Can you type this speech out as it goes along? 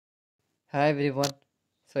Hi everyone.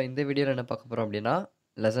 So இந்த வீடியோவில் என்ன பார்க்க போகிறோம் அப்படின்னா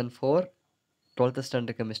lesson 4 12th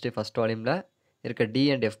standard chemistry first volumeல இருக்க D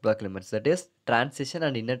and F block elements, that is transition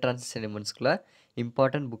and inner transition elementsக்குள்ள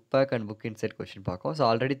important book back and book inside question பார்க்கும். So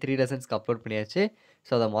already 3 lessonsக்கு upload பண்ணியாச்சு.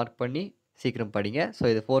 So அதை மார்க் பண்ணி சீக்கிரம் படிங்க. ஸோ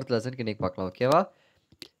இது 4th lessonக்கு இன்றைக்கி பார்க்கலாம். ஓகேவா?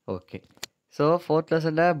 ஓகே. ஸோ 4th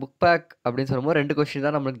லெசனில் புக் பேக் அப்படின்னு சொல்லும்போது 2 கொஷின்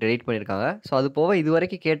தான் நம்மளுக்கு டெலிட் பண்ணியிருக்காங்க. ஸோ அது போக இது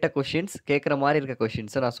வரைக்கும் கேட்ட கொஷின்ஸ், கேட்குற மாதிரி இருக்க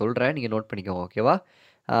கொஷின்ஸை நான் சொல்கிறேன், நீங்கள் நோட் பண்ணிக்கோங்க. ஓகேவா?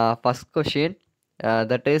 First question,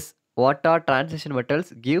 that is what are transition metals,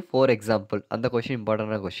 give 4 example. அந்த கொஷின்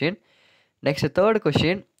இம்பார்ட்டண்டான question. Next third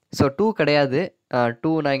question, so 2 கிடையாது,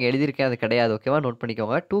 2 நான் இங்கே எழுதியிருக்கேன், அது கிடையாது. ஓகேவா? நோட்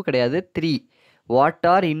பண்ணிக்கோங்க. 2 கிடையாது, 3. What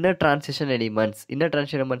are inner transition elements. Inner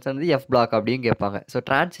transition elements வந்து எஃப் பிளாக் அப்படின்னு கேட்பாங்க. So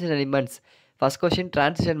transition elements first question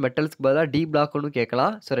transition மெட்டல்ஸ்க்கு பதிலாக டி பிளாக்னு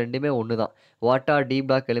கேட்கலாம். ஸோ ரெண்டுமே ஒன்று தான். வாட் ஆர் டி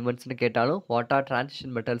பிளாக் எலிமெண்ட்ஸ்னு கேட்டாலும் வாட் ஆர்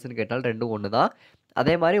டிரான்சிஷன் மெட்டல்ஸ்னு கேட்டாலும் ரெண்டும் ஒன்று தான்.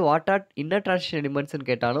 அதே மாதிரி வாட் ஆர் இன்னர் டிரான்சிஷன் எலிமெண்ட்ஸ்னு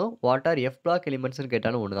கேட்டாலும் வாட் ஆர் எஃப் பிளாக் எலிமெண்ட்ஸ்னு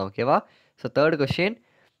கேட்டாலும் ஒன்று தான். ஓகேவா? So third question.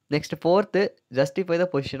 Next fourth, justify the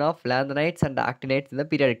position of லாந்தனைட்ஸ் and actinides இந்த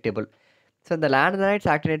பீரியாடிக் டேபிள். ஸோ இந்த லாந்தனைட்ஸ்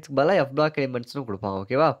ஆக்டினைட்ஸ்க்கு பதிலாக எஃப் பிளாக் எலிமெண்ட்ஸ்னு கொடுப்பாங்க.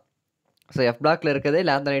 ஓகேவா? ஸோ எஃப் பிளாக்ல இருக்கிறதே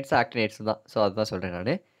லாந்தனைட்ஸ் ஆக்டினைட்ஸ் தான். ஸோ அதுதான் சொல்கிறேன்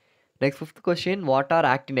நான். Next fifth question, what are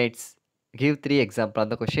actinides, give 3 example on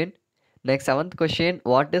the question. Next 7th question,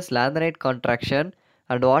 what is lanthanide contraction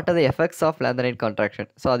and what are the effects of lanthanide contraction.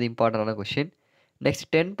 So அது important question. Next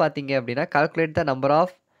 10 பார்த்தீங்க அப்படின்னா calculate the number of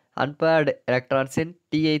unpaired electrons in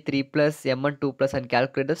Ti3 plus Mn2 plus and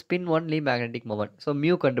calculate the spin 1 Lie magnetic moment. So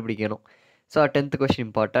mu கண்டுபிடிக்கணும். So 10th question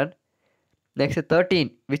important. Next 13,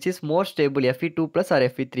 which is more stable, Fe2 plus or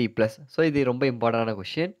Fe3 plus. So இது ரொம்ப இம்பார்ட்டண்டான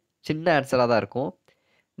question, சின்ன ஆன்சராக தான் இருக்கும்.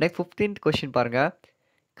 Next 15th question பாருங்கள்,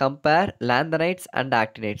 compare லாந்தனைட்ஸ் and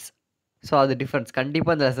actinides. So அது difference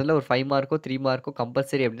கண்டிப்பாக இந்த லெசனில் ஒரு 5 மார்க்கோ 3 மார்க்கோ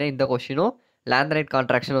கம்பல்சரி. அப்படின்னா இந்த கொஷினும் லாந்தனைட்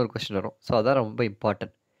கான்ட்ராக்ஷன் ஒரு கொஷின் வரும். ஸோ அதான் ரொம்ப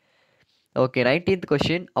important. Okay. 19th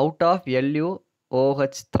question, out of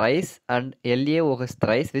LuOH thrice and LaOH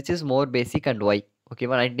thrice which is more basic and Y.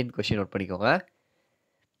 ஓகேவா? 19th கொஷின் நோட் பண்ணிக்கோங்க.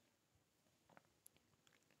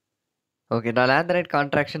 ஓகே. நான் லாந்தனைட்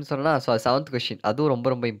கான்ட்ராக்ஷன் சொன்னால் ஸோ 7th கொஷின், அதுவும் ரொம்ப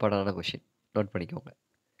ரொம்ப இம்பார்ட்டண்டான கொஷின், நோட் பண்ணிக்கோங்க.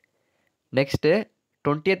 Next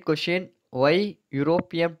 20th question, why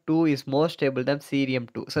europium-2 is more stable than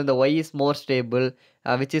cerium-2. So இந்த why is more stable,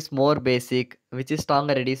 which is more basic, which is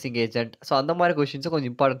stronger reducing agent. So அந்த மாதிரி கொஷின்ஸும்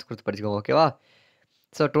கொஞ்சம் இம்பார்ட்டன்ஸ் கொடுத்து படிச்சுக்கோங்க. ஓகேவா?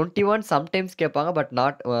 ஸோ 21 சம்டைம்ஸ் கேட்பாங்க, பட்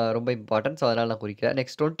நாட் ரொம்ப இம்பார்ட்டன்ட். ஸோ அதனால் நான் குறிக்கிறேன்.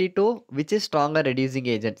 Next 22, which is stronger reducing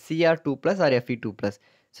agent, Cr2 plus or Fe2 plus.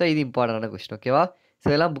 So இது இம்பார்ட்டண்டான கொஷின். ஓகேவா? ஸோ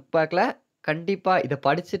இதெல்லாம் புக் பேக்கில் கண்டிப்பாக இதை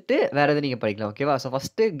படிச்சுட்டு வேறு எதுவும் நீங்கள் படிக்கலாம். ஓகேவா? So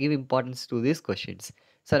first give importance to these questions.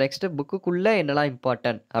 So next புக்குக்குள்ளே என்னெல்லாம்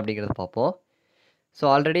இம்பார்ட்டன்ட் அப்படிங்கிறத பார்ப்போம். ஸோ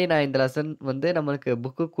ஆல்ரெடி நான் இந்த லெசன் வந்து நம்மளுக்கு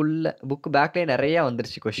புக்கு பேக்லேயே நிறையா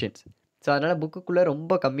வந்துருச்சு கொஷின்ஸ். ஸோ அதனால் புக்குக்குள்ளே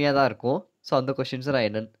ரொம்ப கம்மியாக தான் இருக்கும். ஸோ அந்த கொஷின்ஸை நான்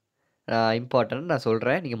என்னென்னு இம்பார்ட்டன்ட் நான்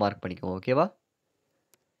சொல்கிறேன், நீங்கள் மார்க் பண்ணிக்கோங்க. ஓகேவா?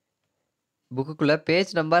 புக்குக்குள்ளே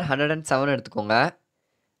பேஜ் நம்பர் 107 எடுத்துக்கோங்க.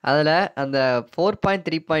 அதில் அந்த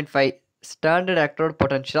 4.3.5 standard electrode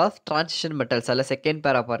potential of transition metals, அதில் செகண்ட்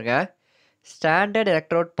பேரா பாருங்கள். Standard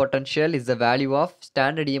electrode potential is the value of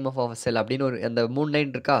standard EMF of cell அப்படின்னு ஒரு அந்த 3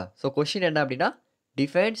 லைன் இருக்கா. ஸோ கொஷின் என்ன அப்படின்னா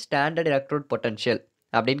டிஃபைன் ஸ்டாண்டர்ட் எலக்ட்ரோட் பொட்டன்ஷியல்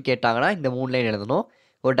அப்படின்னு கேட்டாங்கன்னா இந்த 3 லைன் எழுதணும்.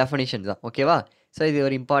 ஒரு டெஃபினிஷன் தான். ஓகேவா? ஸோ இது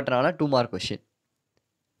ஒரு இம்பார்ட்டண்டான 2 மார்க் கொஷின்.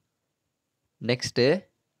 நெக்ஸ்ட்டு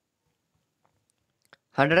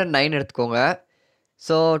 109 எடுத்துக்கோங்க.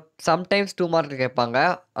 ஸோ சம்டைம்ஸ் 2 மார்க் கேட்பாங்க.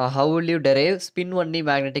 How will you derive spin only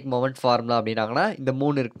magnetic moment formula அப்படின்னாங்கன்னா இந்த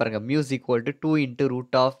 3 இருக்கு பாருங்கள். Mu is equal to 2 into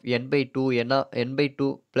root of n/2 n/2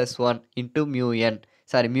 + 1 into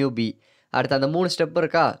mu B. அடுத்து அந்த 3 ஸ்டெப்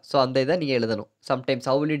இருக்கா. ஸோ அந்த இதை நீங்கள் எழுதணும். Sometimes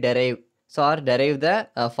how will you derive, so R derive the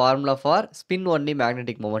formula for spin only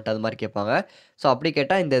magnetic moment, அது மாதிரி கேட்பாங்க. ஸோ அப்படி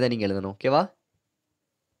கேட்டால் இந்த இதை நீங்கள் எழுதணும். ஓகேவா?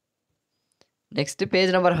 Next page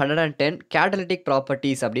number 110, catalytic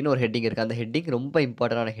properties அப்படின்னு ஒரு ஹெட்டிங் இருக்குது. அந்த ஹெட்டிங் ரொம்ப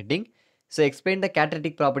இம்பார்ட்டண்டான heading. So explain the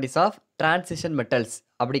catalytic properties of transition metals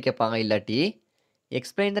அப்படி கேட்பாங்க. இல்லாட்டி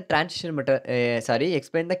explain the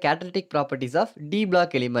catalytic properties of D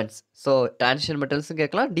black elements. So transition மெட்டல்ஸும்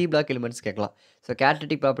கேட்கலாம், டி பிளாக் எலிமெண்ட்ஸ் கேட்கலாம். So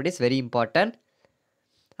catalytic properties very important.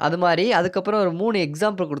 அது மாதிரி அதுக்கப்புறம் ஒரு 3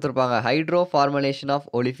 எக்ஸாம்பிள் கொடுத்துருப்பாங்க. Hydro formulation of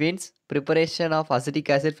olefins, preparation of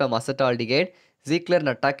acetic acid from அசட்டால்டிகைட்,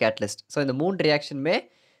 ஜீக்லர்-நட்டா catalyst. So இந்த 3 ரியாக்ஷனுமே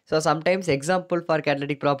so sometimes example for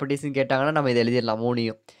catalytic ப்ராப்பர்ட்டிஸ்ன்னு கேட்டாங்கன்னா நம்ம இதை எழுதிடலாம்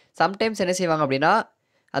 3யும். சம்டைம்ஸ் என்ன செய்வாங்க அப்படின்னா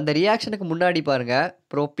அந்த ரியாக்ஷனுக்கு முன்னாடி பாருங்கள்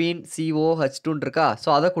ப்ரோப்பீன் COH2 இருக்கா. ஸோ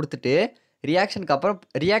அதை கொடுத்துட்டு ரியாக்ஷனுக்கு அப்புறம்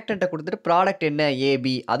ரியாக்டண்ட்டை கொடுத்துட்டு ப்ராடக்ட் என்ன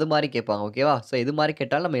AB அது மாதிரி கேட்பாங்க. ஓகேவா? ஸோ இது மாதிரி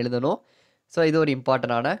கேட்டாலும் நம்ம எழுதணும். ஸோ இது ஒரு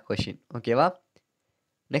இம்பார்ட்டண்டான கொஷின். ஓகேவா?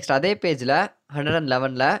 நெக்ஸ்ட் அதே பேஜில்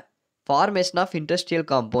 111ல் ஃபார்மேஷன் ஆஃப் இண்டஸ்ட்ரியல்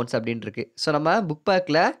காம்பவுண்ட்ஸ் அப்படின்னு இருக்குது. ஸோ நம்ம புக்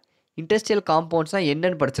பேக்கில் இண்டஸ்ட்ரியல் காம்பவுண்ட்ஸ்னால்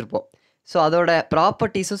என்னென்னு படிச்சிருப்போம். ஸோ அதோட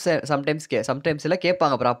ப்ராப்பர்ட்டிஸும் சம்டைம்ஸ் இல்லை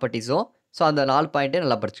கேட்பாங்க ப்ராப்பர்ட்டிஸும். ஸோ அந்த 4 பாயிண்ட்டே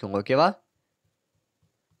நல்லா படிச்சுக்கோங்க. ஓகேவா?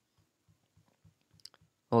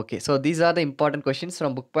 Okay. So these are the important questions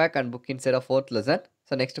from book back and book inside of 4th lesson.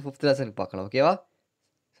 So next 5th லெசனுக்கு பார்க்கலாம். ஓகேவா?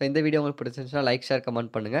 ஸோ இந்த வீடியோ உங்களுக்கு பிடிச்சிருந்துச்சுன்னா லைக், ஷேர்,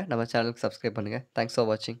 கமெண்ட் பண்ணுங்கள். நம்ம சேனலுக்கு சப்ஸ்கிரைப் பண்ணுங்கள். தேங்க்ஸ் ஃபார்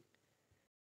வாட்சிங்.